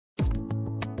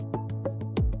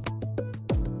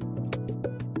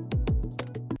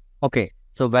Okay,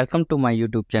 so welcome to my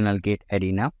YouTube channel Gate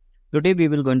Arena. Today we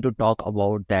will going to talk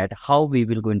about that how we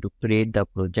will going to create the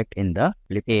project in the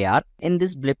BlippAR. In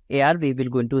this BlippAR, we will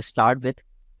going to start with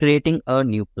creating a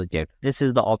new project. This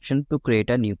is the option to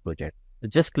create a new project. So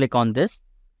just click on this.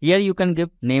 Here you can give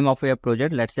name of your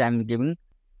project. Let's say I'm giving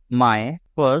my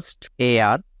first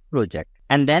AR project,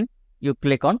 and then you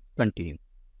click on continue.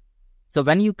 So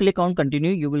when you click on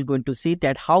continue, you will going to see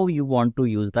that how you want to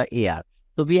use the AR.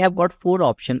 So we have got four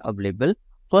options available.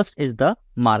 First is the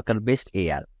marker based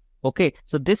AR. Okay,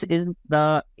 so this is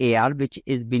the AR which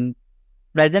is being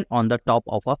present on the top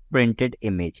of a printed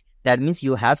image. That means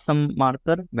you have some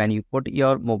marker. When you put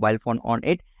your mobile phone on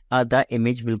it, the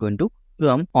image will going to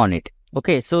come on it.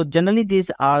 Okay, so generally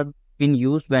these are being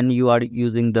used when you are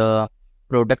using the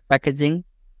product packaging,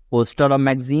 poster or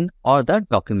magazine, or the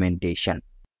documentation.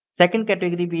 Second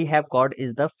category we have got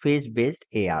is the face-based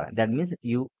AR. That means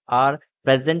you are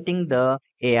presenting the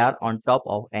AR on top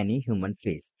of any human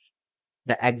face.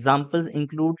 The examples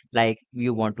include like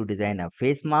you want to design a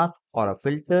face mask or a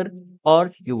filter,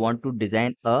 or you want to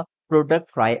design a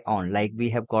product try on. Like we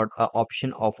have got an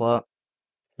option of a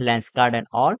lens card and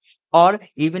all, or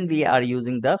even we are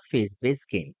using the face-based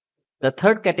game. The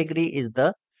third category is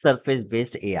the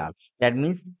surface-based AR. That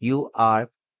means you are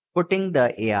putting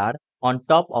the AR on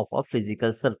top of a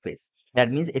physical surface. That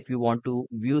means if you want to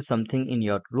view something in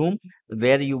your room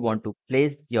where you want to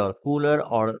place your cooler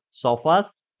or sofas,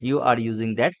 you are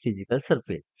using that physical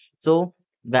surface. So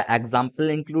the example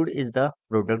include is the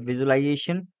product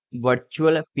visualization,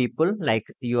 virtual people like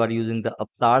you are using the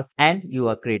avatars and you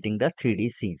are creating the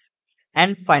 3D scenes.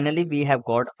 And finally, we have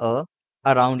got a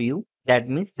around you. That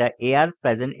means the AR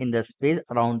present in the space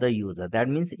around the user. That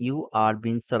means you are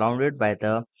being surrounded by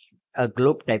the a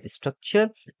globe type structure,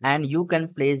 and you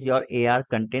can place your AR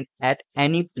content at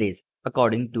any place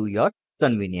according to your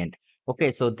convenient.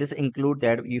 Okay, so this include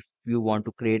that if you want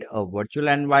to create a virtual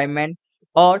environment,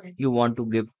 or you want to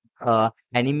give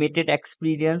animated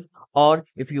experience, or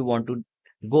if you want to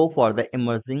go for the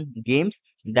immersing games,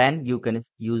 then you can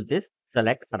use this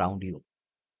select around you.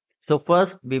 So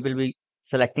first we will be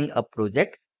selecting a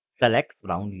project, select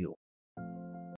around you.